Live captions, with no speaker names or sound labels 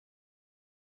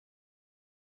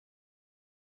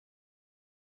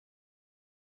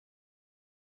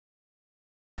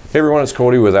Hey everyone, it's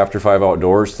Cody with After 5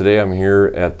 Outdoors. Today I'm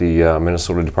here at the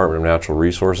Minnesota Department of Natural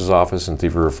Resources office in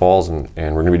Thief River Falls, and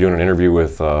we're going to be doing an interview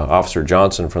with Officer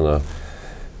Johnson from the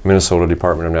Minnesota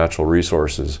Department of Natural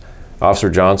Resources. Officer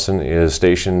Johnson is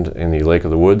stationed in the Lake of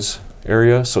the Woods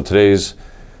area, so today's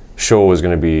show is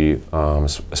going to be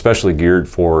especially geared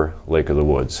for Lake of the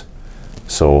Woods.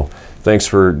 So thanks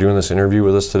for doing this interview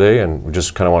with us today, and we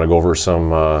just kind of want to go over some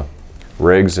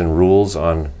regs and rules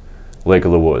on Lake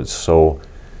of the Woods. So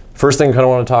first thing I kind of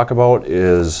want to talk about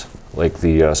is like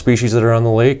the species that are on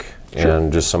the lake. Sure.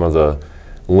 And just some of the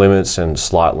limits and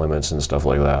slot limits and stuff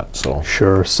like that. So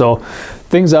sure. So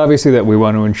things obviously that we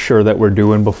want to ensure that we're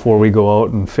doing before we go out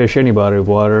and fish any body of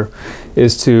water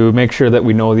is to make sure that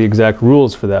we know the exact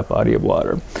rules for that body of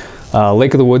water.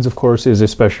 Lake of the Woods, of course, is a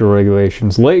special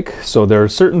regulations lake, so there are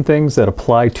certain things that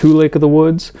apply to Lake of the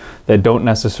Woods that don't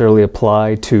necessarily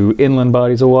apply to inland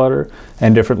bodies of water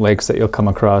and different lakes that you'll come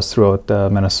across throughout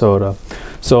Minnesota.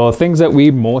 So things that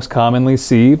we most commonly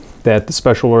see that the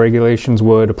special regulations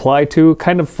would apply to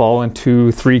kind of fall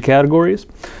into three categories.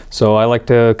 So I like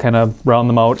to kind of round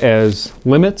them out as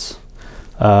limits,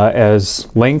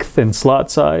 as length and slot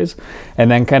size,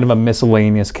 and then kind of a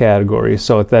miscellaneous category.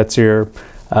 So that's your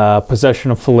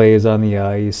possession of fillets on the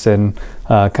ice and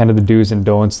kind of the do's and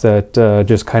don'ts that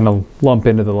just kind of lump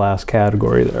into the last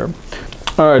category there.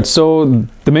 All right, so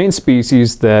the main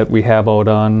species that we have out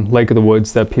on Lake of the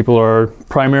Woods that people are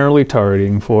primarily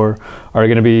targeting for are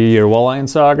going to be your walleye and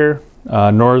sauger,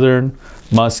 northern,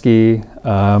 muskie,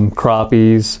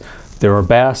 crappies. There are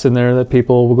bass in there that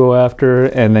people will go after,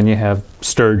 and then you have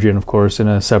sturgeon, of course, in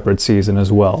a separate season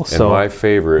as well. And so my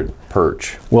favorite,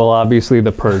 perch. Well, obviously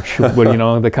the perch, what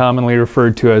the commonly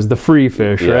referred to as the free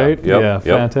fish, right? Yep, yeah,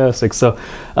 fantastic. So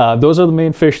those are the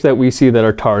main fish that we see that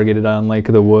are targeted on Lake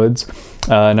of the Woods.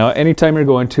 Now, anytime you're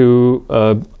going to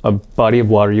a body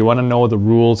of water, you want to know the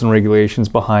rules and regulations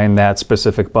behind that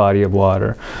specific body of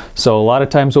water. So a lot of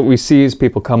times what we see is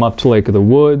people come up to Lake of the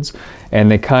Woods and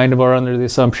they kind of are under the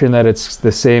assumption that it's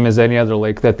the same as any other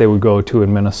lake that they would go to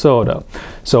in Minnesota.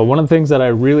 So one of the things that I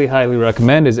really highly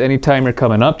recommend is anytime you're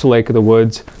coming up to Lake of the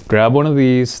Woods, grab one of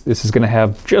these. This is going to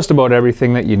have just about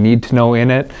everything that you need to know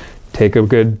in it. Take a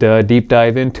good deep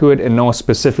dive into it and know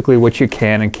specifically what you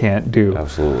can and can't do.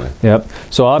 Absolutely. Yep.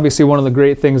 So obviously one of the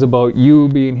great things about you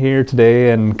being here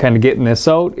today and kind of getting this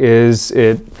out is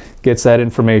it gets that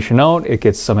information out, it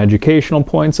gets some educational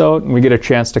points out, and we get a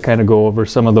chance to kind of go over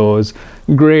some of those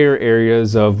grayer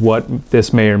areas of what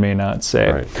this may or may not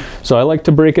say. Right. So I like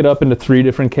to break it up into three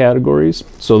different categories.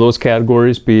 So those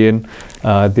categories being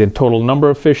the total number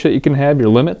of fish that you can have, your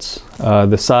limits,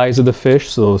 the size of the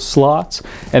fish, so those slots,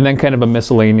 and then kind of a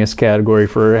miscellaneous category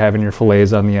for having your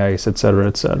fillets on the ice, etc.,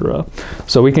 etc.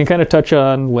 So we can kind of touch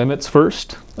on limits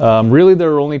first. Really,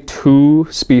 there are only two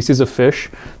species of fish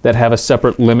that have a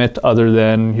separate limit other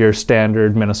than your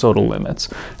standard Minnesota limits.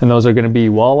 And those are going to be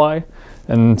walleye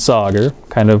and sauger,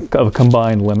 kind of a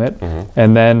combined limit. Mm-hmm.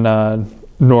 And then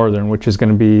northern, which is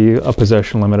going to be a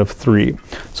possession limit of 3.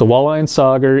 So walleye and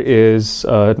sauger is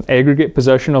an aggregate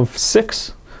possession of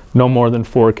 6. No more than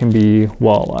 4 can be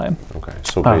walleye. Okay,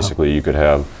 so basically you could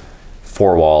have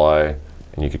 4 walleye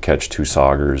and you could catch 2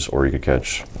 saugers, or you could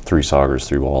catch 3 saugers,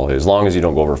 3 walleye, as long as you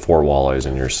don't go over 4 walleyes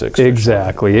in your 6.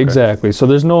 Exactly, okay. Exactly. So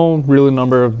there's no real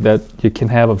number that you can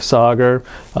have of sauger.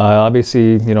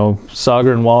 Obviously,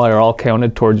 sauger and walleye are all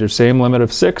counted towards your same limit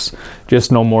of 6,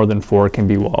 just no more than 4 can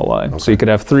be walleye. Okay. So you could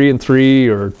have 3 and 3,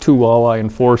 or 2 walleye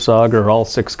and 4 sauger, or all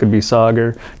 6 could be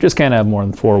sauger. Just can't have more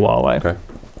than 4 walleye. Okay,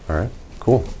 all right,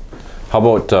 cool. How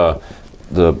about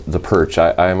the perch?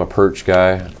 I am a perch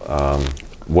guy.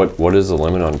 What is the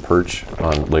limit on perch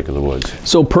on Lake of the Woods?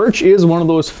 So perch is one of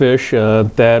those fish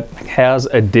that has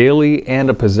a daily and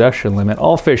a possession limit.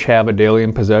 All fish have a daily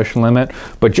and possession limit,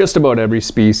 but just about every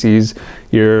species,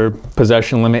 your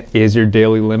possession limit is your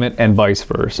daily limit and vice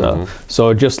versa. Mm-hmm.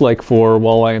 So just like for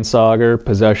walleye and sauger,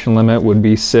 possession limit would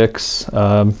be 6.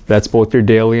 That's both your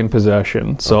daily and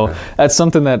possession. So that's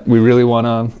something that we really want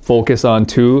to focus on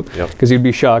too, because you'd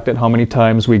be shocked at how many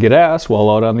times we get asked while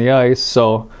out on the ice.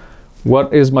 So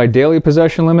what is my daily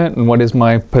possession limit and what is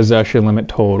my possession limit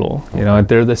total?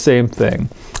 They're the same thing.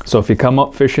 So if you come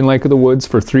up fishing Lake of the Woods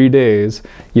for 3 days,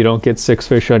 you don't get 6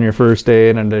 fish on your first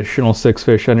day and an additional 6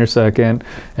 fish on your second,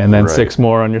 and then 6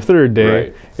 more on your third day.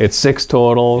 Right. It's 6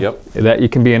 total that you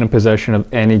can be in possession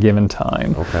of any given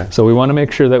time. Okay. So we want to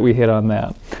make sure that we hit on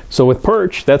that. So with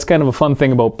perch, that's kind of a fun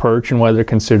thing about perch and why they're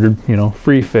considered,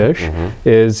 free fish,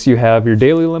 is you have your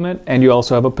daily limit and you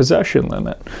also have a possession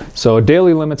limit. So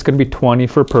daily limit's going to be 20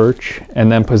 for perch,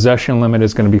 and then possession limit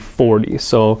is going to be 40.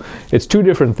 So it's two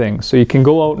different things. So you can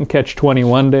go out and catch 20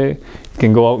 one day, you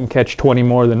can go out and catch 20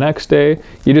 more the next day.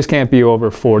 You just can't be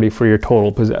over 40 for your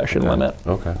total possession limit.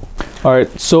 Okay. All right,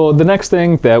 so the next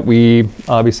thing that we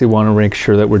obviously want to make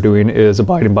sure that we're doing is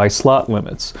abiding by slot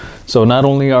limits. So not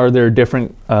only are there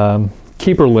different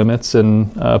keeper limits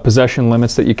and possession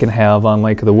limits that you can have on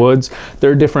Lake of the Woods,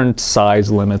 there are different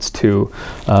size limits too.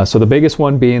 So the biggest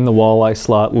one being the walleye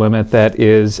slot limit, that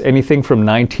is anything from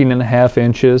 19.5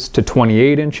 inches to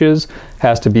 28 inches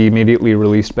has to be immediately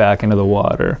released back into the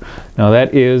water. Now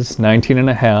that is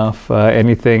 19.5.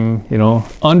 Anything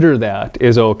under that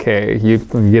is okay. You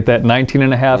get that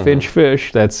 19.5 inch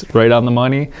fish, that's right on the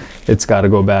money, it's got to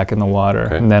go back in the water.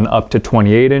 Okay. And then up to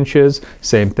 28 inches,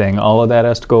 same thing. All of that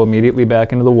has to go immediately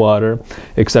back into the water,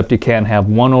 except you can't have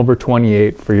 1 over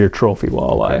 28 for your trophy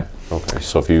walleye. Okay.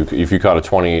 So if you caught a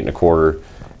 28 1/4,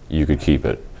 you could keep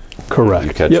it. Correct.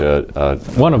 You catch a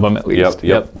one of them at least.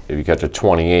 Yep. If you catch a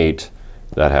 28,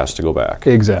 that has to go back.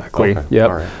 Exactly. Okay. Yep.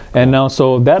 All right. And now,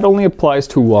 so that only applies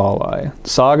to walleye.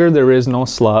 Sauger, there is no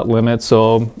slot limit,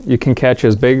 so you can catch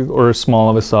as big or as small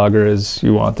of a sauger as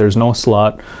you want. There's no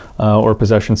slot or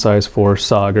possession size for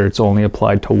sauger. It's only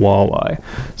applied to walleye.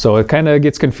 So it kind of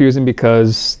gets confusing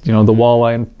because the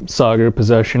walleye and sauger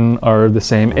possession are the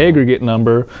same aggregate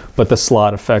number, but the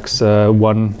slot affects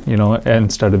one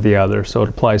instead of the other. So it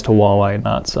applies to walleye,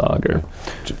 not sauger.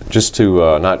 Just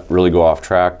to not really go off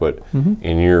track, but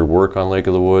in your work on Lake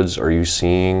of the Woods, are you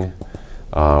seeing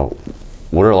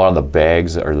what are a lot of the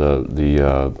bags or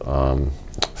the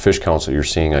fish counts that you're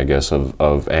seeing, I guess,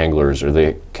 of anglers? Are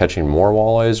they catching more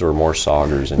walleyes or more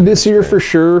saugers? This year, for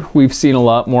sure, we've seen a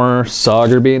lot more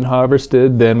sauger being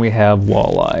harvested than we have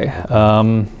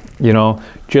walleye.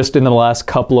 Just in the last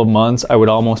couple of months, I would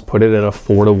almost put it at a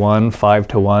 4-to-1,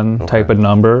 5-to-1 type of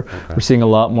number. Okay. We're seeing a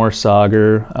lot more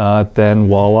sauger than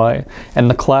walleye. And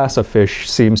the class of fish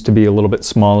seems to be a little bit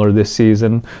smaller this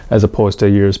season as opposed to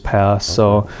years past.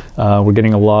 Okay. So we're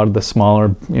getting a lot of the smaller,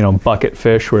 bucket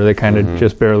fish where they kind of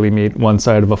just barely meet one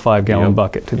side of a 5-gallon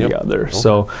bucket to the other. Okay.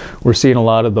 So we're seeing a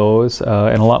lot of those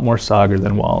and a lot more sauger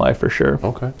than walleye for sure.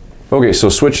 Okay. Okay, so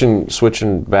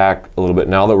switching back a little bit,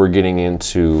 now that we're getting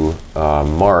into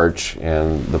March,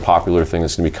 and the popular thing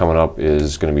that's going to be coming up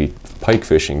is going to be pike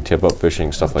fishing, tip-up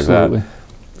fishing, stuff like that.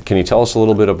 Can you tell us a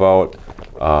little bit about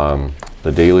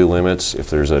the daily limits, if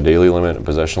there's a daily limit, a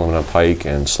possession limit on pike,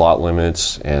 and slot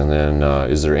limits, and then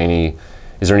is there any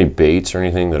baits or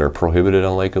anything that are prohibited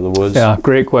on Lake of the Woods? Yeah,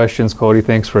 great questions, Cody.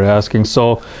 Thanks for asking.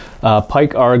 So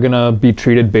pike are going to be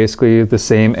treated basically the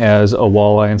same as a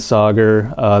walleye and sauger.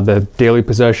 The daily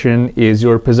possession is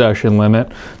your possession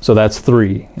limit, so that's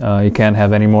 3. You can't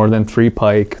have any more than 3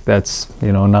 pike. That's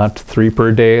not 3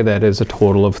 per day. That is a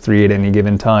total of 3 at any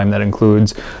given time. That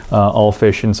includes all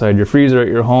fish inside your freezer at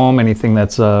your home, anything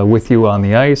that's with you on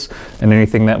the ice, and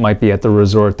anything that might be at the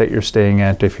resort that you're staying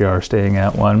at if you are staying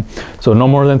at one. So no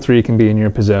more than 3 can be in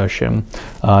your possession.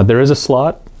 There is a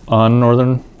slot on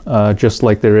northern, just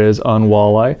like there is on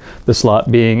walleye. The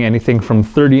slot being anything from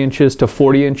 30 inches to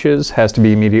 40 inches has to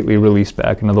be immediately released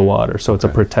back into the water. So it's a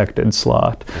protected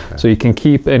slot. Okay. So you can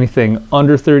keep anything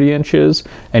under 30 inches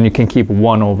and you can keep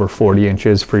 1 over 40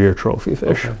 inches for your trophy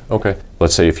fish. Okay.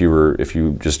 Let's say if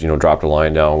you just dropped a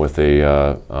line down with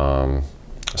a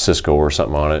Cisco or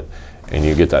something on it, and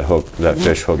you get that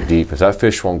fish hooked deep. If that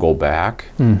fish won't go back,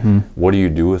 what do you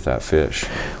do with that fish?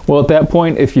 Well, at that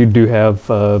point, if you do have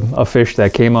a fish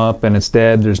that came up and it's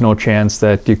dead, there's no chance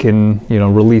that you can,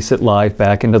 release it live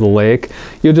back into the lake.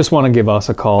 You'll just want to give us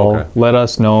a call. Okay. Let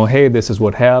us know, hey, this is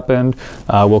what happened.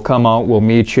 We'll come out, we'll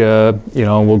meet you,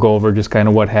 we'll go over just kind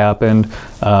of what happened.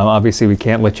 Obviously, we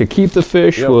can't let you keep the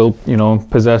fish. Yep. We'll,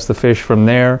 possess the fish from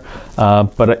there.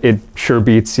 But it sure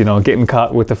beats, getting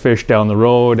caught with the fish down the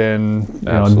road and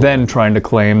then trying to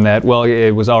claim that, well,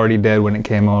 it was already dead when it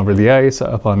came over the ice,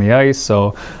 up on the ice,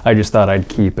 so I just thought I'd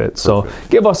keep it. Perfect. So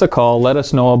give us a call, let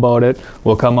us know about it.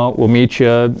 We'll come out, we'll meet you,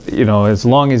 as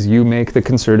long as you make the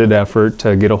concerted effort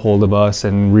to get a hold of us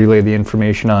and relay the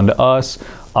information on to us.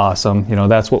 Awesome.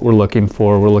 That's what we're looking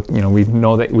for. We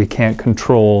know that we can't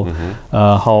control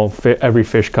how every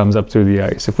fish comes up through the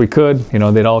ice. If we could,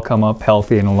 they'd all come up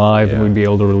healthy and alive and we'd be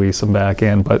able to release them back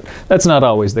in, but that's not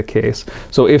always the case.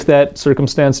 So if that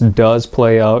circumstance does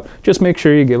play out, just make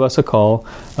sure you give us a call.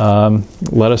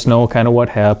 Let us know kind of what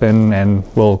happened and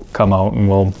we'll come out and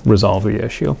we'll resolve the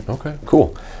issue. Okay,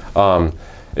 cool.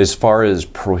 As far as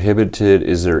prohibited,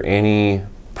 is there any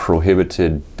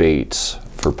prohibited baits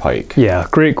for pike? Yeah,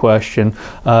 great question.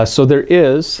 So there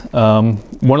is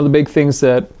one of the big things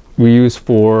that we use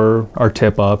for our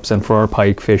tip-ups and for our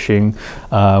pike fishing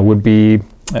would be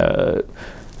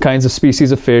kinds of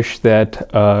species of fish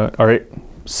that are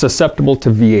susceptible to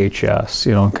VHS,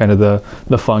 you know, kind of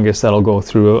the fungus that'll go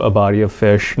through a body of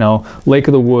fish. Now, Lake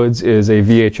of the Woods is a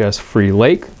VHS-free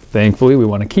lake. Thankfully, we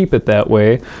want to keep it that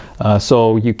way.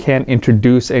 So you can't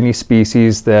introduce any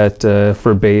species that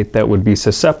for bait that would be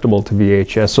susceptible to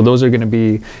VHS. So those are going to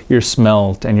be your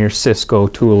smelt and your Cisco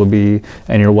tullibee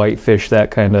and your whitefish, that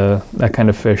kind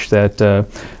of fish that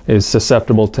is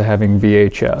susceptible to having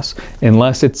VHS,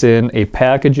 unless it's in a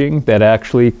packaging that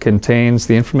actually contains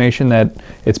the information that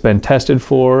it's been tested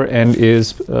for and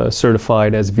is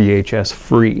certified as VHS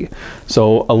free.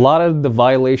 So a lot of the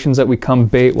violations that we come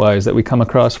bait-wise that we come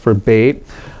across for bait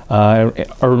are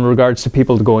in regards to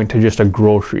people going to just a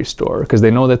grocery store because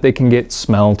they know that they can get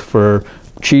smelt for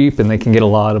cheap and they can get a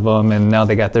lot of them, and now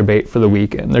they got their bait for the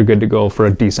weekend. They're good to go for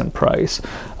a decent price.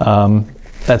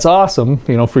 That's awesome,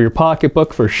 you know, for your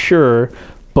pocketbook for sure,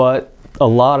 but a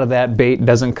lot of that bait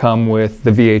doesn't come with the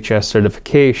VHS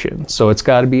certification. So it's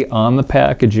got to be on the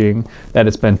packaging that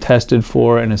it's been tested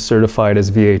for and is certified as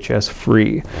VHS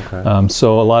free. Okay.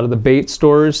 So a lot of the bait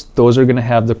stores, those are going to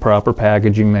have the proper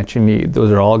packaging that you need. Those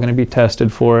are all going to be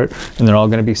tested for it, and they're all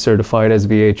going to be certified as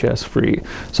VHS free.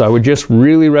 So I would just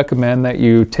really recommend that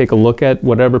you take a look at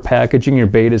whatever packaging your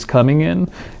bait is coming in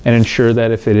and ensure that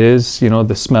if it is, you know,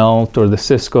 the smelt or the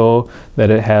Cisco,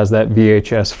 that it has that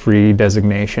VHS free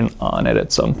designation on it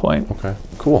at some point. Okay,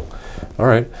 cool. All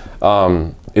right.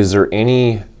 Is there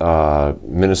any,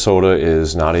 Minnesota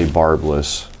is not a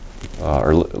barbless,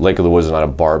 or Lake of the Woods is not a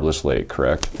barbless lake,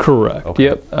 correct? Correct. Okay.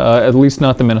 Yep. At least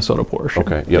not the Minnesota portion.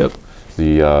 Okay. Yep.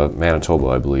 The Manitoba,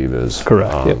 I believe, is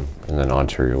correct. Yep. And then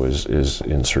Ontario is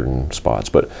in certain spots.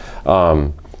 But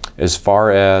as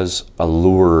far as a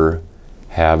lure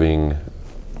having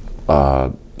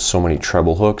so many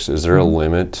treble hooks, is there a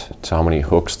limit to how many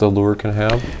hooks the lure can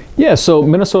have? Yeah, so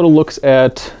Minnesota looks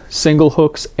at single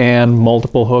hooks and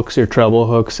multiple hooks or treble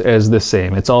hooks as the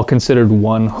same. It's all considered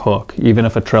one hook. Even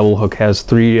if a treble hook has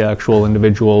 3 actual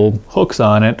individual hooks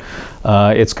on it,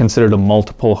 it's considered a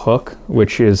multiple hook,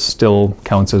 which is still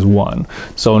counts as one.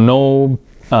 So no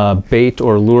bait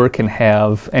or lure can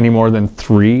have any more than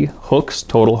 3 hooks,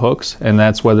 total hooks, and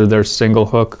that's whether they're single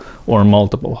hook or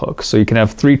multiple hooks. So you can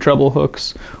have 3 treble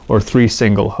hooks or 3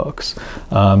 single hooks,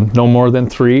 no more than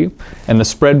 3. And the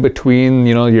spread between,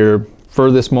 you know, your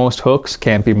furthest most hooks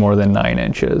can't be more than 9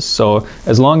 inches. So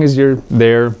as long as you're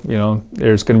there, you know,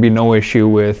 there's going to be no issue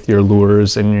with your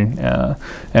lures and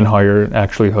how you're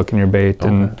actually hooking your bait.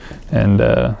 Okay.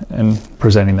 and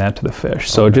presenting that to the fish.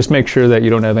 So just make sure that you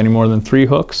don't have any more than 3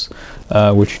 hooks,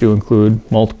 which do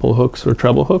include multiple hooks or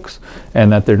treble hooks,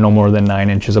 and that they're no more than 9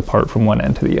 inches apart from one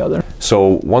end to the other.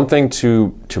 So one thing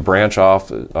to branch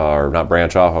off, or not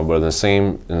branch off of, but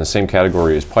in the same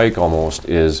category as pike almost,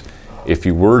 is if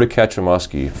you were to catch a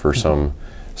muskie for some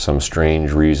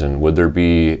strange reason, would there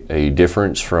be a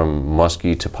difference from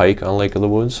muskie to pike on Lake of the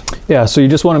Woods? Yeah, so you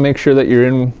just want to make sure that you're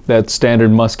in that standard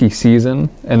muskie season,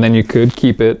 and then you could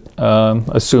keep it,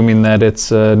 assuming that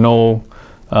it's no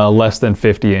less than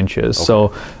 50 inches. Okay.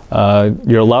 So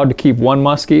you're allowed to keep 1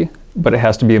 muskie, but it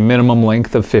has to be a minimum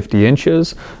length of 50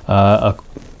 inches,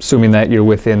 assuming that you're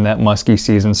within that muskie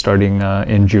season starting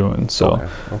in June. So,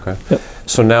 okay. Yep.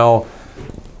 So now,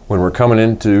 when we're coming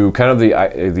into kind of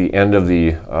the end of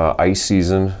the ice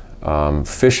season,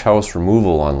 fish house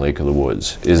removal on Lake of the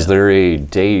Woods, is there a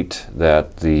date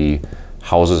that the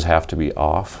houses have to be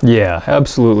off? Yeah,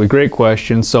 absolutely. Great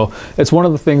question. So it's one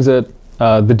of the things that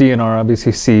the DNR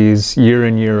obviously sees year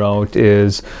in, year out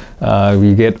is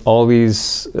you get all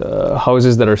these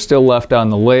houses that are still left on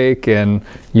the lake and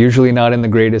usually not in the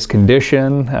greatest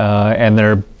condition, and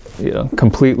they're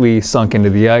completely sunk into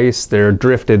the ice. They're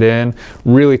drifted in,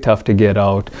 really tough to get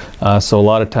out. So a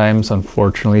lot of times,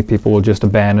 unfortunately, people will just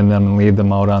abandon them and leave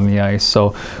them out on the ice.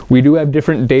 So we do have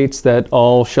different dates that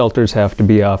all shelters have to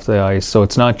be off the ice. So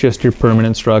it's not just your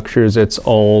permanent structures, it's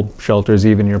all shelters,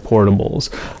 even your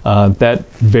portables. That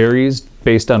varies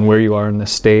based on where you are in the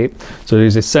state. So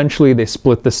there's essentially, they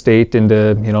split the state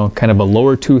into, kind of a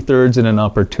lower 2/3 and an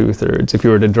upper 2/3. If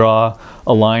you were to draw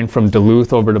a line from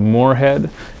Duluth over to Moorhead,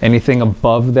 anything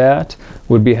above that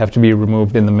would have to be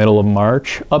removed in the middle of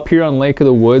March. Up here on Lake of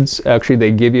the Woods, actually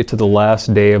they give you to the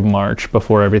last day of March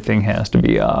before everything has to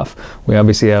be off. We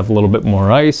obviously have a little bit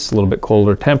more ice, a little bit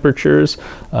colder temperatures,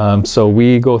 so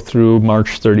we go through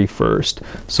March 31st.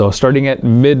 So starting at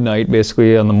midnight,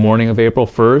 basically on the morning of April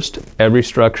 1st, every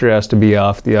structure has to be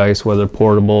off the ice, whether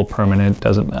portable, permanent,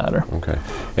 doesn't matter. Okay.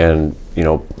 And you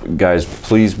know, guys,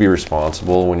 please be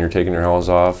responsible when you're taking your hose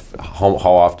off. How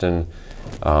often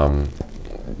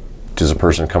does a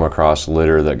person come across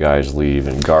litter that guys leave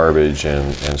and garbage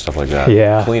and stuff like that?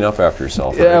 Yeah. Clean up after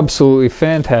yourself. Right? Absolutely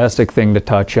fantastic thing to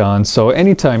touch on. So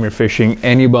anytime you're fishing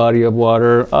any body of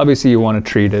water, obviously you want to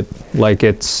treat it like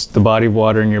it's the body of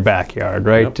water in your backyard,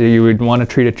 right? Yep. You would want to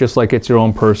treat it just like it's your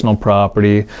own personal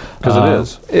property. Because it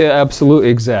is. Yeah, absolutely,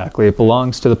 exactly. It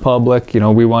belongs to the public. You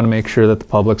know, we want to make sure that the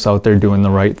public's out there doing the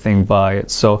right thing by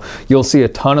it. So you'll see a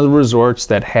ton of the resorts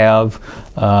that have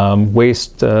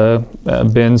waste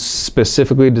bins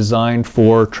specifically designed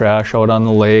for trash out on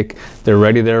the lake. They're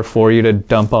ready there for you to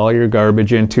dump all your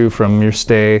garbage into from your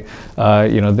stay.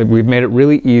 You know, we've made it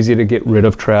really easy to get rid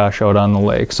of trash out on the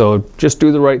lake. So just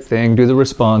do the right thing, do the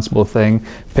responsible thing,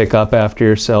 pick up after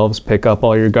yourselves, pick up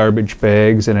all your garbage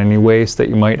bags and any waste that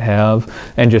you might have,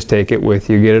 and just take it with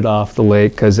you, get it off the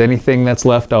lake, because anything that's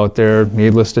left out there,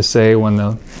 needless to say, when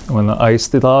the ice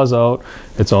thaws out,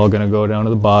 it's all going to go down to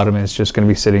the bottom and it's just going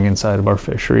to be sitting inside of our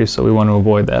fishery. So we want to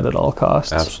avoid that at all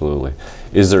costs. Absolutely.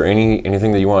 Is there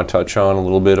anything that you want to touch on a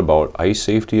little bit about ice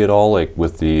safety at all, like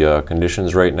with the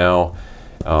conditions right now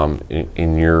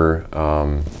in your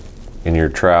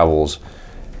travels?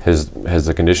 Has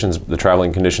the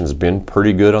traveling conditions been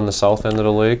pretty good on the south end of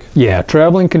the lake? Yeah,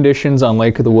 traveling conditions on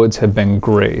Lake of the Woods have been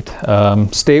great.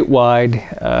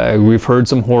 Statewide, we've heard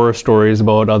some horror stories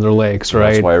about other lakes,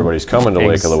 right? That's why everybody's coming to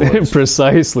Lake of the Woods.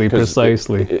 Precisely.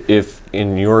 If,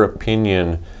 in your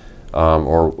opinion,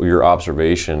 or your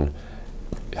observation,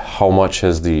 how much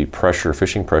has the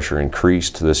fishing pressure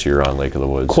increased this year on Lake of the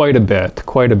Woods? Quite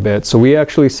a bit. So we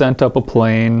actually sent up a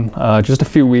plane just a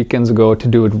few weekends ago to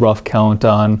do a rough count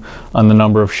on the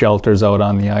number of shelters out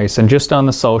on the ice. And just on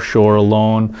the South Shore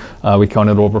alone, we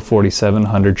counted over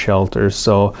 4,700 shelters.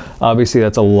 So obviously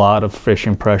that's a lot of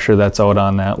fishing pressure that's out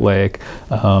on that lake.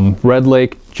 Red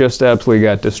Lake just absolutely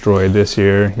got destroyed this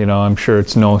year. You know, I'm sure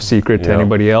it's no secret to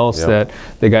anybody else that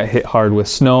they got hit hard with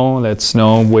snow. That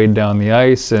snow weighed down the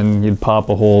ice and you'd pop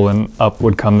a hole and up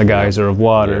would come the geyser of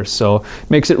water. So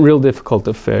makes it real difficult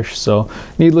to fish. So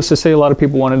needless to say, a lot of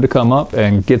people wanted to come up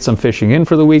and get some fishing in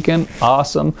for the weekend.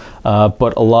 Awesome.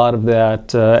 But a lot of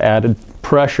that added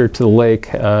pressure to the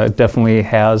lake definitely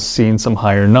has seen some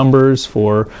higher numbers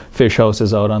for fish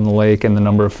houses out on the lake and the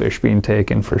number of fish being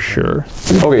taken for sure.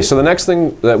 Okay, so the next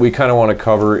thing that we kind of want to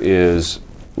cover is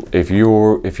if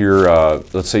you're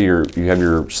let's say you have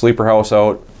your sleeper house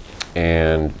out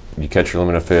and you catch your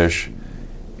limit of fish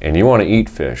and you want to eat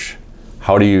fish,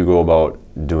 how do you go about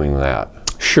doing that?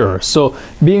 Sure. So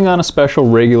being on a special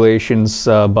regulations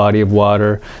body of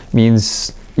water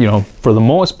means, you know, for the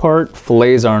most part,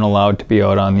 fillets aren't allowed to be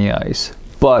out on the ice.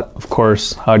 But, of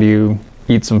course, how do you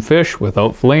eat some fish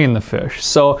without filleting the fish?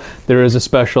 So there is a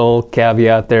special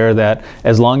caveat there that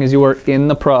as long as you are in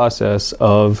the process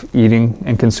of eating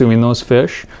and consuming those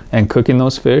fish and cooking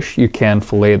those fish, you can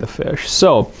fillet the fish.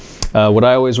 So what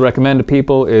I always recommend to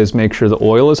people is make sure the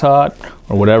oil is hot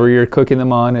or whatever you're cooking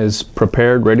them on is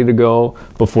prepared, ready to go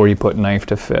before you put knife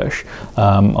to fish.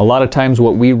 A lot of times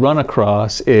what we run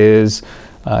across is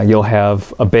you'll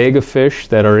have a bag of fish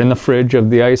that are in the fridge of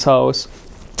the ice house,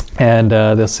 and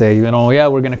they'll say, you know, yeah,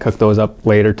 we're going to cook those up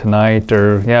later tonight,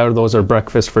 or yeah, those are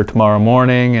breakfast for tomorrow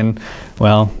morning. And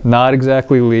well, not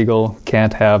exactly legal.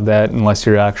 Can't have that unless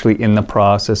you're actually in the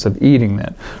process of eating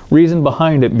that. Reason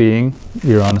behind it being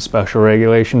you're on a special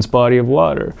regulations body of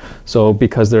water. So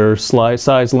because there are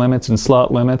size limits and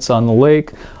slot limits on the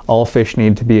lake, all fish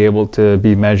need to be able to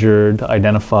be measured,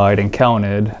 identified, and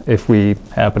counted if we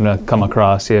happen to come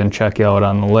across you and check you out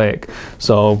on the lake.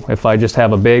 So if I just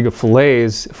have a bag of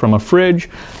fillets from a fridge,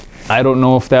 I don't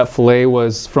know if that fillet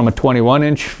was from a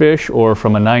 21-inch fish or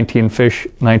from a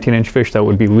 19-inch fish that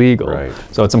would be legal. Right.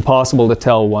 So it's impossible to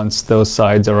tell once those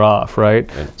sides are off, right?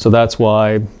 So that's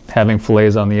why having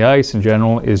fillets on the ice in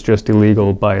general is just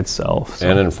illegal by itself. So.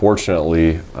 And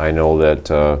unfortunately, I know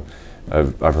that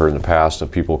I've heard in the past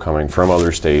of people coming from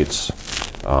other states,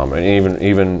 and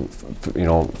even you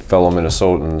know, fellow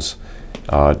Minnesotans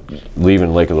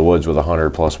leaving Lake of the Woods with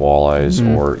 100+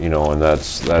 walleyes, or you know, and that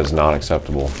is not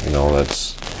acceptable. You know,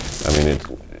 I mean,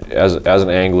 as an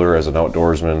angler, as an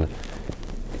outdoorsman,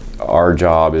 our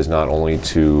job is not only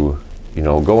to, you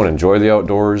know, go and enjoy the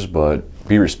outdoors, but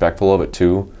be respectful of it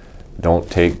too. Don't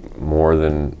take more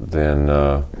than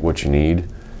what you need.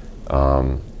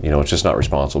 You know, it's just not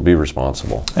responsible. Be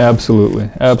responsible. Absolutely.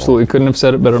 Couldn't have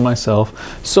said it better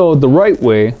myself. So the right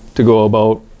way to go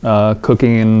about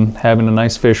cooking and having a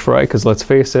nice fish fry, because let's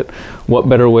face it, what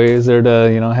better way is there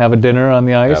to, you know, have a dinner on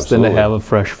the ice Absolutely. than to have a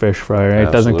fresh fish fry, right?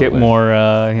 It doesn't get Absolutely. more,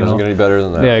 you Doesn't know, get any better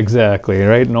than that. yeah, exactly,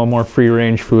 right? No more free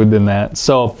range food than that.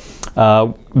 So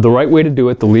the right way to do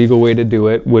it, the legal way to do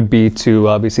it, would be to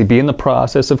obviously be in the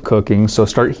process of cooking. So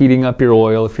start heating up your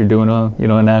oil if you're doing a, you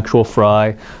know, an actual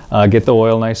fry. Get the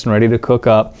oil nice and ready to cook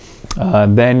up.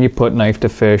 Then you put knife to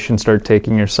fish and start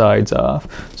taking your sides off.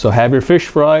 So have your fish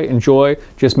fry, enjoy.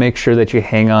 Just make sure that you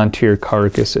hang on to your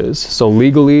carcasses. So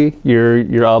legally,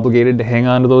 you're obligated to hang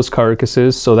on to those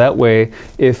carcasses. So that way,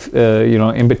 if you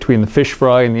know, in between the fish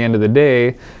fry and the end of the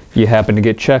day, you happen to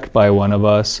get checked by one of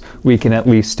us, we can at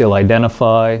least still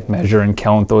identify, measure, and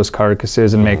count those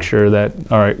carcasses and make sure that,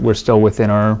 all right, we're still within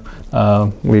our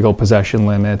legal possession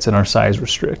limits and our size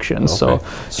restrictions. Okay.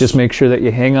 So just make sure that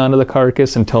you hang on to the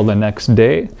carcass until the next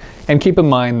day. And keep in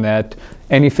mind that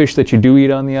any fish that you do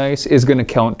eat on the ice is going to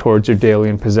count towards your daily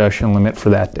and possession limit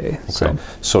for that day. Okay.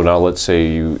 So now let's say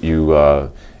you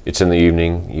it's in the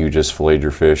evening, you just filleted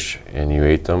your fish and you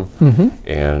ate them.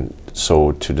 And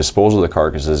so to dispose of the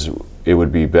carcasses, it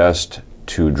would be best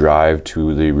to drive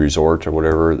to the resort or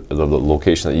whatever, the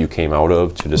location that you came out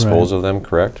of, to dispose of them,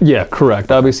 correct? Yeah,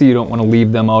 correct. Obviously, you don't want to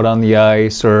leave them out on the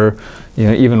ice, or, you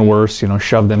know, even worse, you know,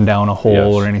 shove them down a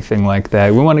hole or anything like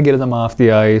that. We want to get them off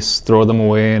the ice, throw them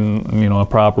away in, you know, a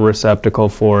proper receptacle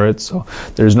for it. So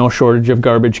there's no shortage of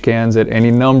garbage cans at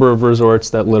any number of resorts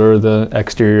that litter the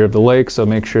exterior of the lake. So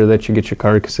make sure that you get your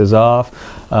carcasses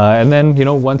off. And then, you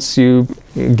know, once you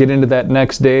get into that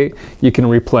next day, you can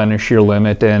replenish your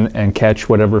limit and catch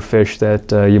whatever fish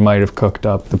that you might have cooked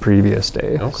up the previous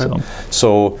day. Okay.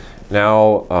 So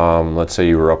now, let's say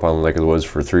you were up on Lake of the Woods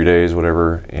for 3 days,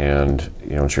 whatever, and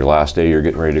you know it's your last day. You're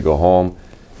getting ready to go home,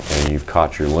 and you've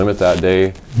caught your limit that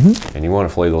day, and you want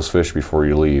to fillet those fish before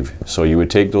you leave. So you would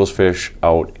take those fish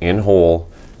out in whole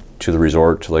to the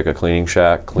resort, to like a cleaning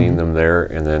shack, clean them there,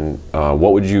 and then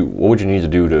what would you need to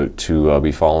do to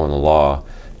be following the law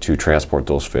to transport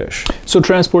those fish? So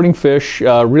transporting fish,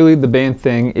 really the main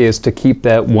thing is to keep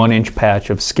that 1-inch patch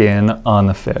of skin on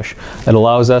the fish. It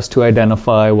allows us to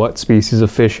identify what species of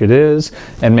fish it is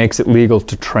and makes it legal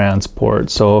to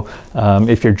transport. So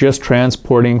if you're just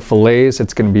transporting fillets,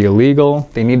 it's going to be illegal.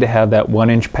 They need to have that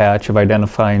 1-inch patch of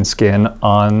identifying skin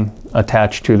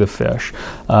attached to the fish.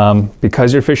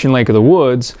 Because you're fishing Lake of the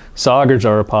Woods, saugers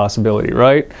are a possibility,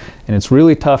 right? And it's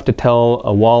really tough to tell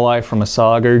a walleye from a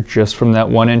sauger just from that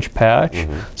 1-inch patch.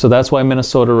 So that's why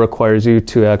Minnesota requires you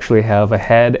to actually have a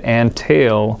head and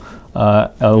tail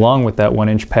along with that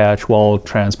 1-inch patch while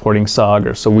transporting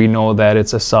sauger. So we know that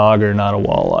it's a sauger, not a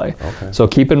walleye. Okay. So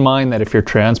keep in mind that if you're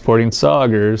transporting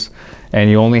saugers and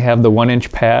you only have the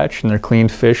 1-inch patch and they're cleaned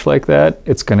fish like that,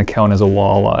 it's going to count as a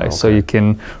walleye. So you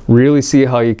can really see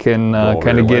how you can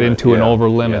kind of get into an over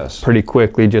limit pretty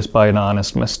quickly just by an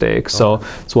honest mistake. So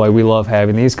that's why we love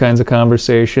having these kinds of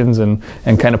conversations and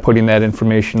kind of putting that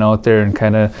information out there and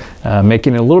kind of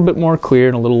making it a little bit more clear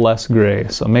and a little less gray.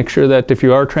 So make sure that if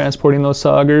you are transporting those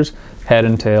saugers, head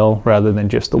and tail rather than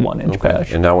just the 1-inch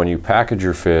patch. And now when you package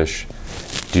your fish,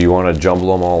 do you want to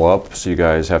jumble them all up so you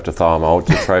guys have to thaw them out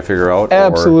to try to figure out?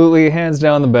 Absolutely, hands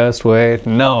down the best way.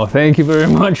 No, thank you very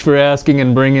much for asking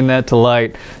and bringing that to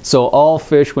light. So all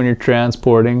fish when you're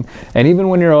transporting, and even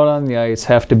when you're out on the ice,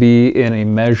 have to be in a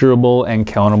measurable and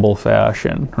countable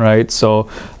fashion, right? So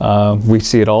we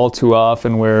see it all too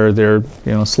often where they're,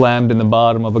 you know, slammed in the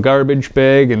bottom of a garbage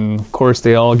bag, and of course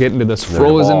they all get into this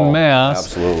frozen mass.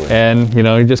 Absolutely. And you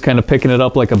know, you're just kind of picking it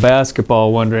up like a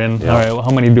basketball, wondering, all right, well,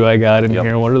 how many do I got in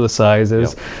here? What are the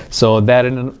sizes? So that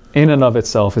in and of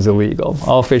itself is illegal.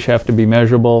 All fish have to be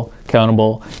measurable,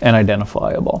 countable, and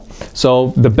identifiable.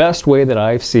 So the best way that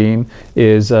I've seen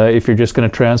is if you're just going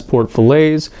to transport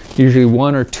fillets, usually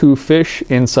 1 or 2 fish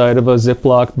inside of a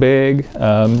Ziploc bag,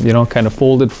 you know, kind of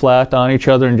folded flat on each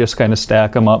other and just kind of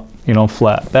stack them up, you know,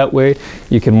 flat. That way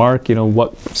you can mark, you know,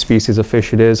 what species of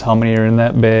fish it is, how many are in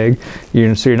that bag.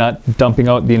 So you're not dumping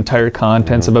out the entire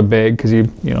contents of a bag because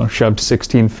you know, shoved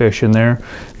 16 fish in there.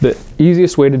 The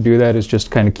easiest way to do that is just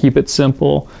kind of keep it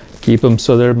simple, keep them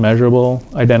so they're measurable,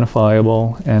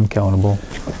 identifiable, and countable.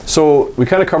 So we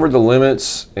kind of covered the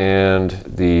limits and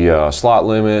the slot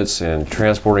limits and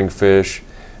transporting fish.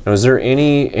 Now, is there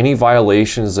any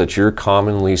violations that you're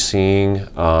commonly seeing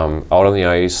out on the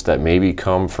ice that maybe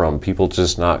come from people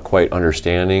just not quite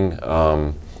understanding,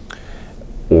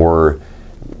 or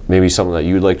maybe something that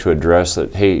you'd like to address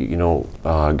that, hey, you know,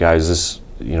 guys, this,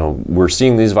 you know, we're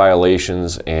seeing these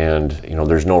violations and, you know,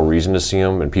 there's no reason to see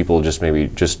them, and people just maybe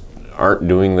just aren't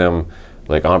doing them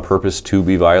like on purpose to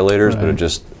be violators, but it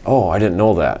just oh, I didn't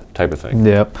know that type of thing.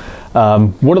 Yep.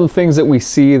 One of the things that we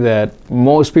see that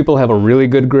most people have a really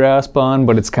good grasp on,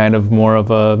 but it's kind of more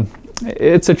of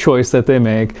it's a choice that they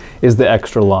make, is the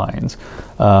extra lines.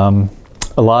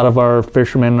 A lot of our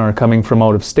fishermen are coming from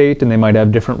out of state, and they might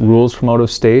have different rules from out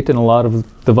of state, and a lot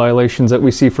of the violations that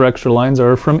we see for extra lines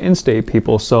are from in-state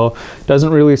people. So it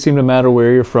doesn't really seem to matter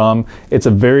where you're from. It's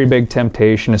a very big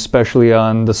temptation, especially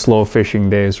on the slow fishing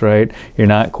days, right? You're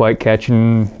not quite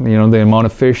catching, the amount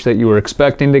of fish that you were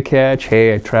expecting to catch.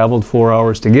 Hey, I traveled 4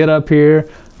 hours to get up here.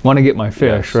 Want to get my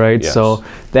fish, yes, right? Yes. So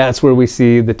that's where we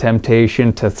see the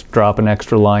temptation to drop an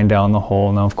extra line down the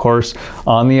hole. Now, of course,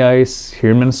 on the ice here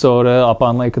in Minnesota, up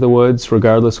on Lake of the Woods,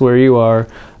 regardless where you are,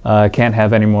 can't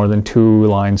have any more than 2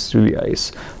 lines through the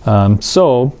ice.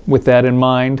 So with that in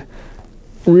mind,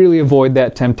 really avoid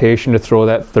that temptation to throw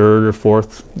that 3rd or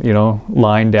 4th,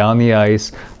 line down the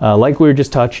ice. Like we were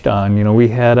just touched on, we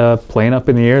had a plane up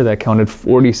in the air that counted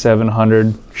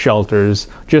 4,700 shelters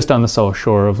just on the south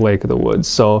shore of Lake of the Woods.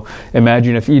 So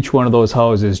imagine if each one of those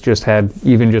houses just had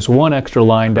even just 1 extra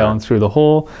line down through the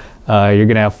hole. You're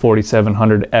going to have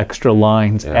 4,700 extra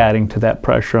lines adding to that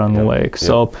pressure on the lake.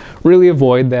 So really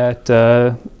avoid that,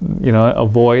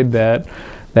 avoid that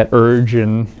urge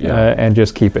and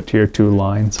just keep it to your 2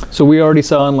 lines. So we already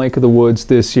saw in Lake of the Woods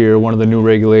this year, one of the new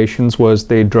regulations was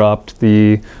they dropped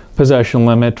the possession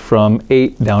limit from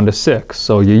 8 down to 6.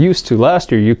 So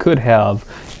last year you could have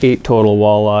 8 total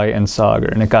walleye and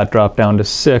sauger, and it got dropped down to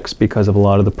 6 because of a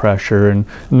lot of the pressure and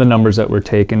the numbers that were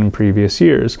taken in previous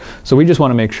years. So we just want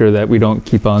to make sure that we don't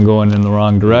keep on going in the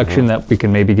wrong direction, that we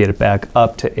can maybe get it back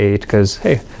up to 8, because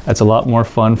hey, that's a lot more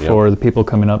fun for the people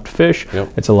coming up to fish.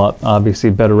 It's a lot,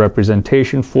 obviously, better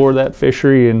representation for that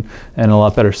fishery and a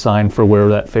lot better sign for where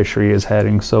that fishery is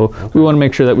heading. So we want to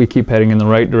make sure that we keep heading in the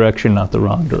right direction, not the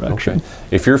wrong direction.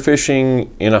 If you're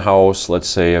fishing in a house, let's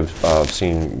say I've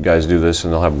seen guys do this,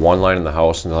 and they'll have 1 line in the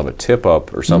house and they'll have a tip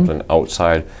up or something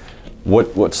outside.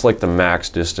 What's like the max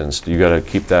distance? Do you got to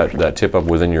keep that tip up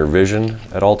within your vision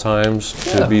at all times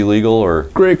to be legal? Or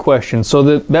great question.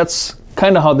 So that's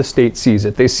kind of how the state sees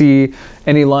it. They see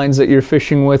any lines that you're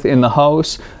fishing with in the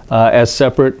house as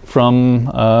separate from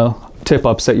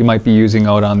tip-ups that you might be using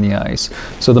out on the ice.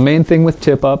 So the main thing with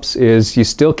tip-ups is you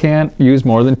still can't use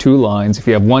more than 2 lines. If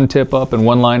you have 1 tip-up and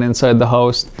 1 line inside the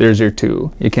house, there's your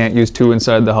 2. You can't use 2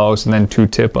 inside the house and then 2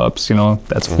 tip-ups,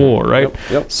 that's 4, right?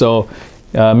 So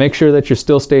make sure that you're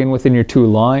still staying within your 2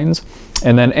 lines.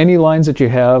 And then any lines that you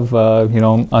have, on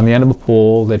the end of a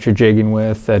pole that you're jigging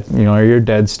with, that, are your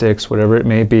dead sticks, whatever it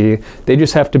may be, they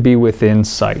just have to be within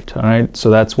sight, all right?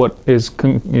 So that's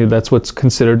that's what's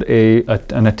considered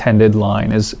an attended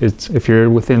line, is if you're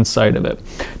within sight of it.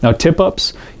 Now,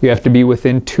 tip-ups, you have to be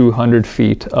within 200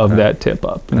 feet of that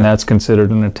tip-up, and that's considered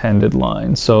an attended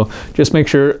line. So just make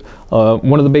sure,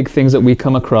 one of the big things that we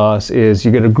come across is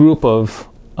you get a group of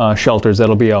shelters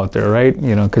that'll be out there, right?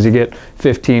 Because you get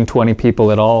 15, 20 people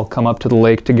that all come up to the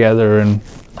lake together and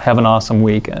have an awesome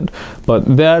weekend.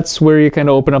 But that's where you kind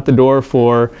of open up the door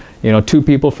for, 2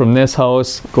 people from this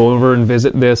house go over and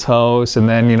visit this house, and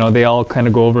then, they all kind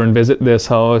of go over and visit this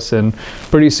house, and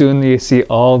pretty soon you see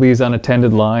all these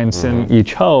unattended lines in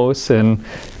each house, and,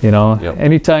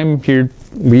 anytime you're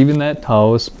leaving that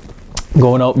house,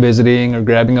 going out visiting or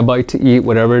grabbing a bite to eat,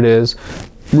 whatever it is,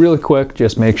 really quick,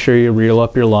 just make sure you reel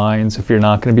up your lines if you're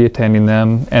not going to be attending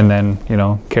them, and then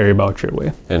carry about your way.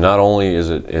 And not only is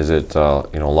it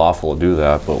lawful to do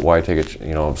that, but why take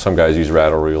it? Some guys use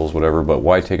rattle reels, whatever, but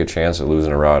why take a chance at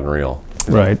losing a rod and reel?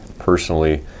 Right.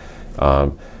 Personally,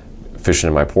 fishing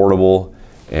in my portable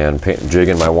and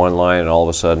jigging my 1 line, and all of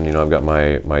a sudden, I've got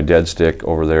my dead stick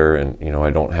over there, and I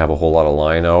don't have a whole lot of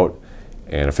line out.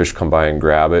 And a fish come by and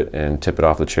grab it and tip it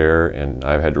off the chair, and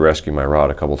I've had to rescue my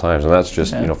rod a couple times, and that's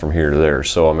just from here to there.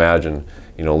 So imagine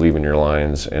leaving your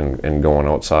lines and going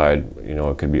outside,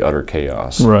 it could be utter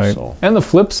chaos. Right. So. And the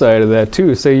flip side of that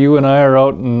too, say you and I are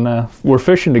out and we're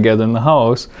fishing together in the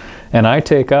house, and I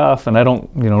take off and I don't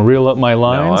reel up my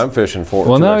lines. No, I'm fishing 4.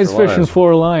 Well, now he's fishing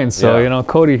 4 lines, so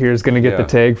Cody here is going to get the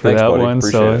tag for that buddy. one.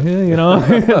 Appreciate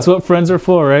it. That's what friends are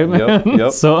for, right, man?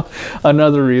 Yep. So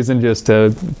another reason just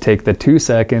to take the 2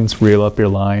 seconds, reel up your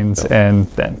lines, and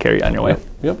then carry on your way.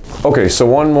 Yep. Okay, so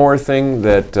one more thing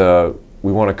that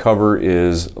we want to cover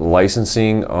is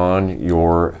licensing on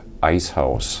your ice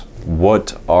house.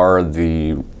 What are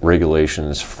the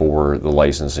regulations for the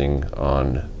licensing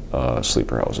on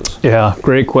sleeper houses? Yeah,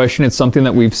 great question. It's something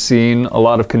that we've seen a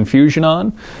lot of confusion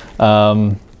on.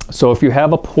 So if you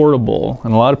have a portable,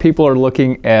 and a lot of people are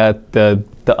looking at the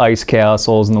the ice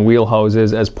castles and the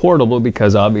wheelhouses as portable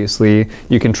because obviously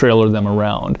you can trailer them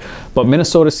around. But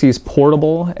Minnesota sees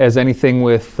portable as anything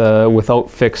with without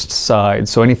fixed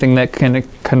sides. So anything that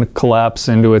can collapse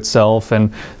into itself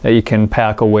and that you can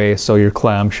pack away. So your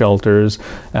clam shelters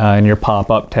and your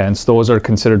pop-up tents, those are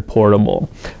considered portable.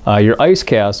 Your ice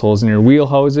castles and your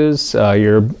wheelhouses,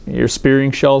 your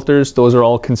spearing shelters, those are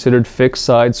all considered fixed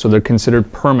sides, so they're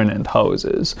considered permanent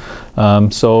houses.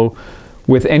 So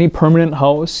with any permanent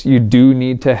house, you do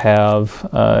need to have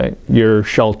your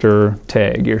shelter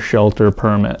tag, your shelter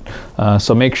permit.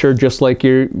 So make sure, just like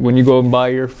when you go and buy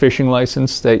your fishing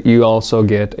license, that you also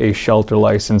get a shelter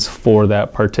license for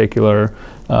that particular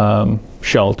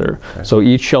shelter. Okay. So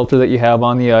each shelter that you have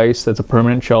on the ice that's a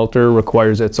permanent shelter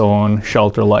requires its own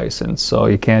shelter license. So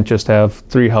you can't just have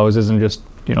 3 houses and just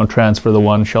transfer the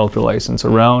one shelter license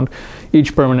around.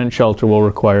 Each permanent shelter will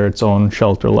require its own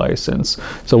shelter license.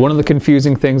 So one of the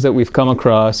confusing things that we've come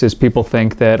across is people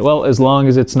think that, well, as long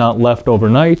as it's not left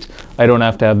overnight, I don't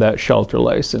have to have that shelter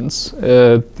license.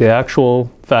 The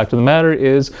actual fact of the matter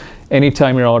is,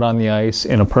 anytime you're out on the ice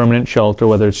in a permanent shelter,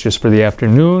 whether it's just for the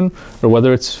afternoon or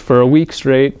whether it's for a week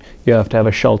straight, you have to have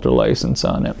a shelter license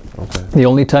on it. Okay. The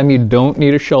only time you don't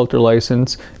need a shelter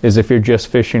license is if you're just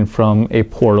fishing from a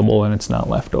portable and it's not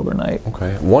left overnight.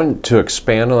 Okay. One, to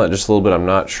expand on that just a little bit, I'm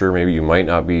not sure, maybe you might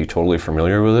not be totally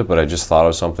familiar with it, but I just thought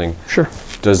of something. Sure.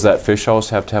 Does that fish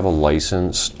house have to have a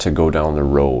license to go down the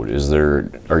road?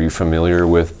 Are you familiar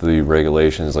with the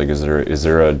regulations? Like, is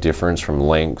there a difference from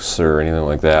lengths or anything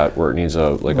like that where it needs a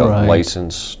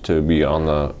license to be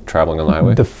traveling on the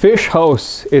highway? The fish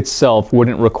house itself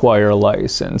wouldn't require a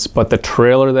license, but the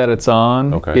trailer that it's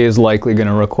on is likely going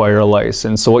to require a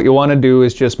license. So what you want to do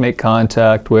is just make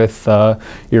contact with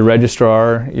your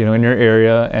registrar, in your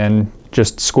area, and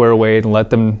just square away and let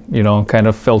them, kind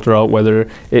of filter out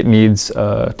whether it needs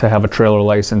to have a trailer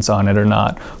license on it or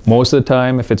not. Most of the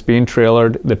time, if it's being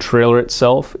trailered, the trailer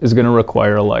itself is going to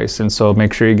require a license. So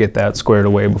make sure you get that squared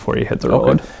away before you hit the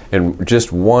road. And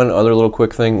just one other little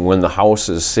quick thing: when the house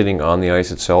is sitting on the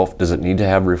ice itself, does it need to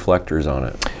have reflectors on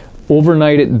it?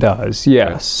 Overnight it does,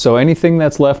 yes. Okay. So anything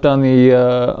that's left on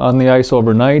the ice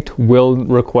overnight will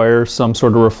require some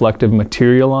sort of reflective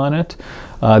material on it.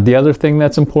 The other thing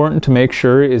that's important to make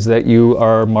sure is that you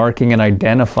are marking and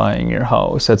identifying your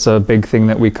house. That's a big thing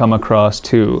that we come across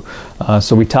too.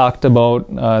 So we talked about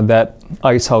that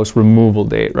ice house removal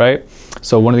date, right?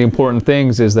 So one of the important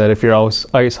things is that if your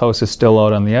ice house is still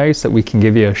out on the ice, that we can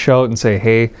give you a shout and say,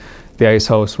 hey, the ice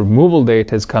house removal date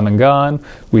has come and gone.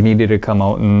 We need you to come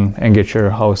out and get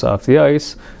your house off the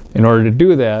ice. In order to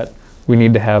do that, we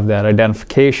need to have that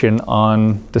identification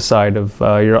on the side of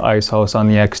your ice house on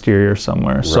the exterior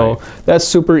somewhere. Right. So that's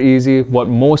super easy. What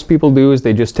most people do is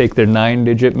they just take their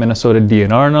 9-digit Minnesota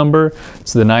DNR number.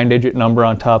 It's the 9-digit number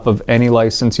on top of any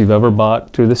license you've ever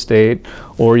bought through the state,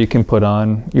 or you can put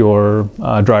on your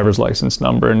driver's license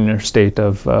number and your state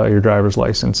of your driver's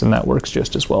license, and that works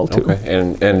just as well too.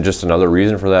 Okay, and just another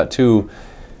reason for that too,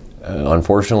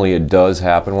 unfortunately it does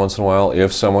happen once in a while.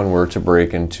 If someone were to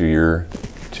break into your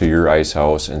ice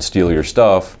house and steal your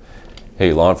stuff,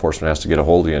 hey, law enforcement has to get a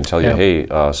hold of you and tell you, hey,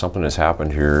 something has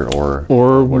happened here,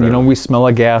 or we smell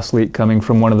a gas leak coming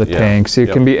from one of the tanks. It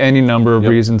can be any number of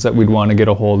reasons that we'd want to get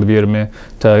a hold of you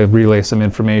to relay some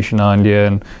information on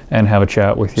you and have a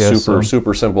chat with you.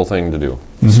 Super simple thing to do.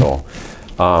 So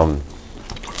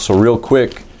real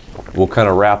quick, we'll kind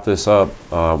of wrap this up.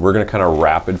 We're going to kind of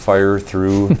rapid fire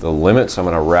through the limits. I'm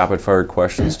going to rapid fire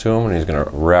questions to him, and he's going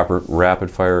to rapid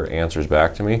fire answers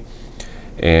back to me,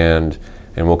 and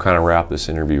we'll kind of wrap this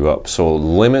interview up. So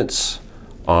limits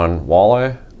on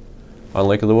walleye on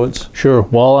Lake of the Woods? Sure.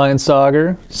 Walleye and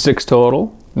sauger, 6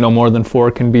 total. No more than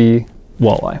 4 can be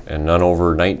walleye. And none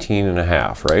over 19 and a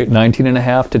half, right? 19 and a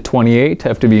half to 28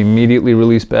 have to be immediately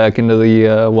released back into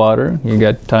the water. You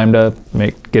got time to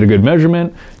get a good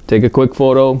measurement, take a quick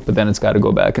photo, but then it's got to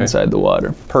go back inside the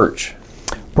water. Perch?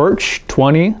 Perch,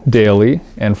 20 daily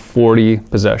and 40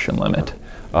 possession limit.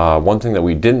 One thing that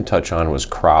we didn't touch on was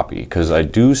crappie, because I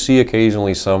do see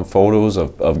occasionally some photos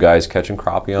of guys catching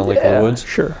crappie on Lake of the Woods.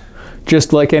 Sure.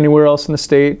 Just like anywhere else in the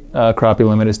state, crappie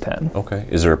limit is 10. Okay.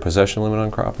 Is there a possession limit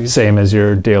on crappies? Same as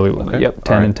your daily limit. Okay. Yep,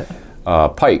 10 and 10.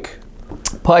 Pike?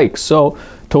 Pike. So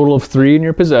total of 3 in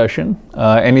your possession.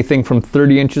 Anything from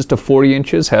 30 inches to 40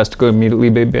 inches has to go immediately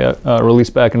be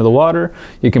released back into the water.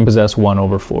 You can possess 1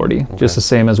 over 40. Okay. Just the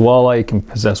same as walleye, you can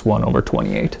possess 1 over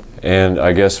 28. And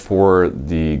I guess for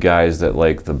the guys that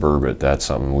like the burbot, that's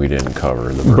something we didn't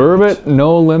cover. The burbot,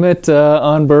 no limit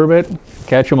on burbot.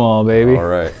 Catch them all, baby. All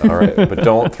right. But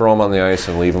don't throw them on the ice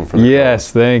and leave them for the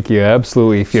Yes, thank you.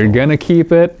 Absolutely. If you're going to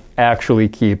keep it, actually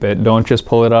keep it. Don't just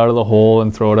pull it out of the hole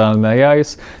and throw it on the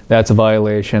ice. That's a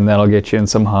violation. That'll get you in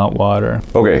some hot water.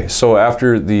 Okay, so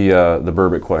after the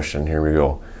burbot question, here we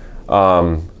go.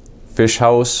 Fish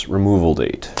house removal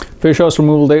date. Fish house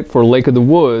removal date for Lake of the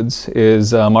Woods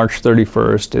is March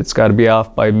 31st. It's got to be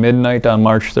off by midnight on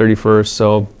March 31st,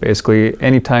 so basically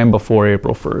any time before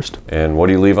April 1st. And what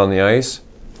do you leave on the ice?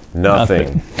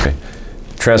 Nothing. Okay.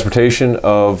 Transportation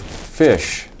of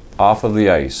fish off of the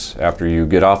ice. After you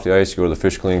get off the ice, you go to the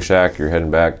fish cleaning shack, you're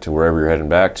heading back to wherever you're heading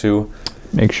back to.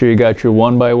 Make sure you got your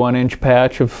 1 by 1 inch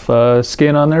patch of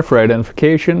skin on there for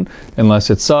identification. Unless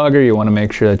it's sauger, you want to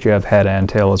make sure that you have head and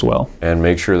tail as well. And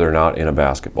make sure they're not in a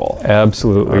basketball.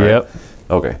 Absolutely, right. Yep.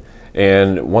 Okay.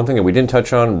 And one thing that we didn't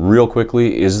touch on real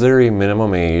quickly, is there a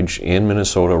minimum age in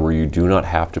Minnesota where you do not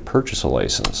have to purchase a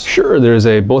license? Sure, there's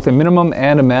both a minimum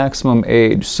and a maximum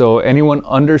age. So anyone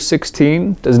under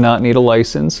 16 does not need a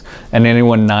license, and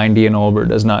anyone 90 and over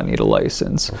does not need a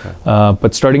license. Okay.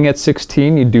 But starting at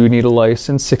 16, you do need a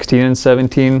license. 16 and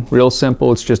 17, real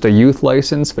simple. It's just a youth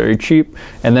license, very cheap.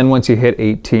 And then once you hit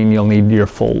 18, you'll need your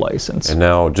full license. And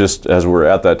now, just as we're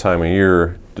at that time of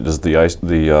year, does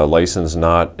the license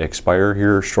not expire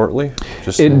here shortly?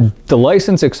 The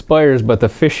license expires, but the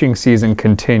fishing season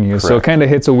continues. Correct. So it kind of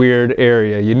hits a weird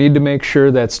area. You need to make sure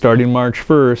that starting March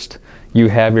 1st, you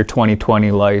have your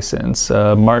 2020 license.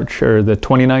 The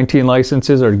 2019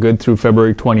 licenses are good through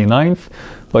February 29th,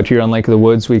 but here on Lake of the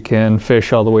Woods, we can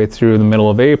fish all the way through the middle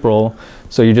of April.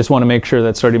 So you just want to make sure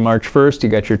that starting March 1st, you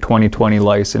got your 2020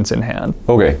 license in hand.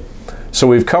 Okay, so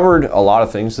we've covered a lot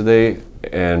of things today.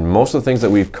 And most of the things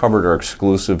that we've covered are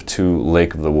exclusive to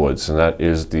Lake of the Woods, and that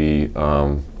is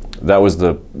that was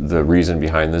the reason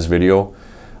behind this video.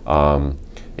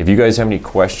 If you guys have any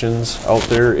questions out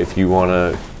there, if you want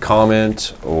to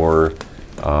comment or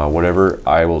whatever,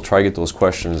 I will try to get those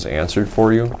questions answered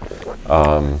for you.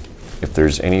 If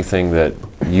there's anything that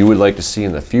you would like to see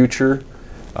in the future,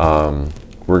 we're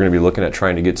going to be looking at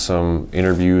trying to get some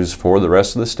interviews for the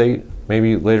rest of the state,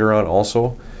 maybe later on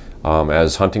also.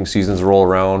 As hunting seasons roll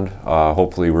around,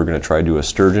 hopefully we're going to try to do a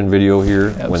sturgeon video here.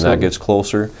 Absolutely. When that gets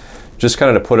closer. Just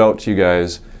kind of to put out to you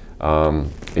guys,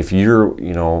 if you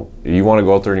want to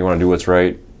go out there and you want to do what's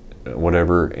right,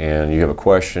 whatever, and you have a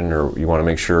question or you want to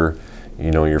make sure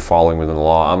you're following within the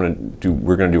law,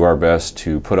 we're going to do our best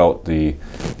to put out the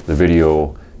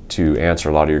video to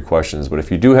answer a lot of your questions. But if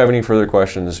you do have any further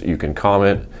questions, you can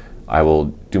comment. I will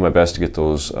do my best to get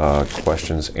those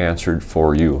questions answered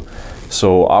for you.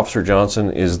 So, Officer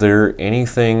Johnson, is there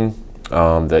anything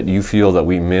that you feel that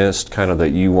we missed, kind of that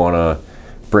you want to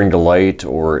bring to light,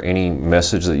 or any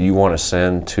message that you want to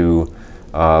send to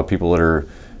people that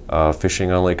are fishing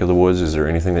on Lake of the Woods? Is there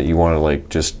anything that you want to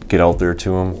just get out there to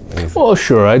them? Anything? Well,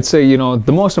 sure. I'd say,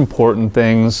 the most important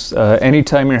things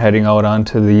anytime you're heading out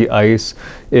onto the ice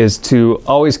is to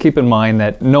always keep in mind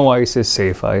that no ice is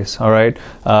safe ice, all right?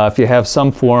 If you have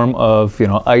some form of,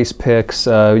 ice picks,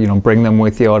 bring them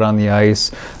with you out on the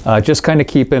ice. Just kind of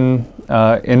keep in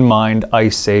mind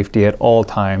ice safety at all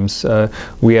times.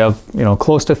 We have,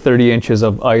 close to 30 inches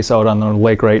of ice out on the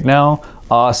lake right now.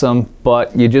 Awesome,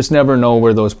 but you just never know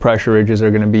where those pressure ridges are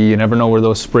going to be. You never know where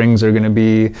those springs are going to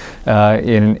be.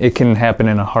 It can happen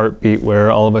in a heartbeat where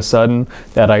all of a sudden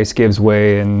that ice gives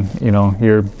way and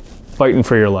you're fighting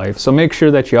for your life. So make sure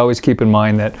that you always keep in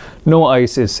mind that no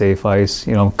ice is safe ice.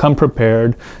 Come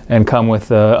prepared and come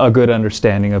with a good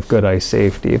understanding of good ice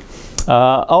safety.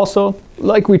 Also,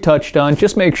 like we touched on,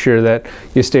 just make sure that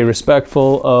you stay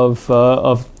respectful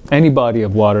of any body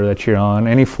of water that you're on,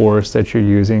 any forest that you're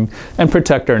using, and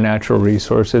protect our natural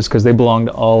resources because they belong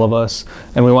to all of us,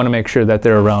 and we want to make sure that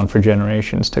they're around for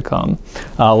generations to come.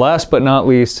 Last but not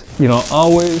least,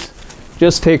 always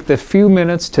just take the few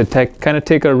minutes to kind of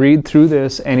take a read through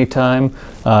this anytime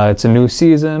it's a new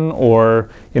season, or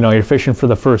you're fishing for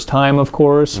the first time, of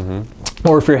course. Mm-hmm.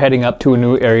 Or if you're heading up to a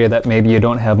new area that maybe you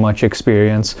don't have much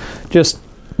experience, just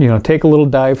take a little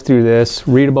dive through this,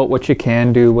 read about what you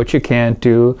can do, what you can't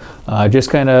do.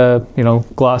 Just kind of,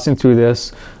 glossing through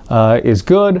this is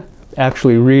good.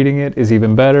 Actually reading it is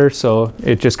even better, so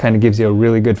it just kind of gives you a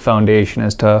really good foundation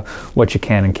as to what you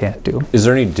can and can't do. Is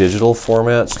there any digital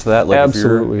formats to that? Like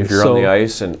Absolutely. If you're on the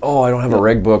ice and, I don't have a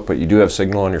reg book, but you do have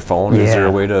signal on your phone, is there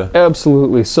a way to?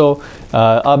 Absolutely. So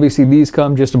obviously these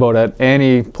come just about at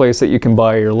any place that you can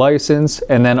buy your license,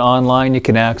 and then online you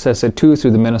can access it too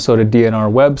through the Minnesota DNR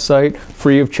website,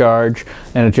 free of charge,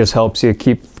 and it just helps you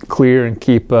keep clear and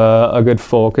keep a good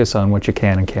focus on what you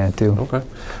can and can't do. Okay.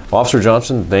 Well, Officer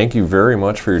Johnson, thank you you very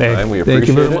much for your time. We appreciate it. Thank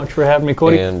you very much for having me,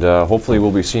 Cody. And hopefully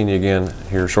we'll be seeing you again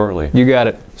here shortly. You got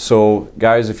it. So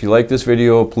guys, if you like this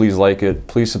video, please like it.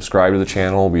 Please subscribe to the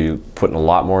channel. We'll be putting a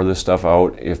lot more of this stuff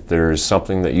out. If there's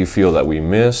something that you feel that we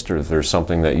missed, or if there's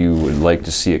something that you would like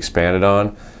to see expanded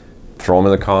on, throw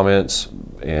them in the comments,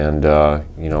 and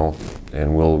you know,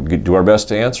 and we'll do our best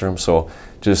to answer them. So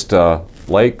just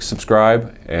like,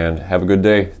 subscribe, and have a good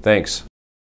day. Thanks.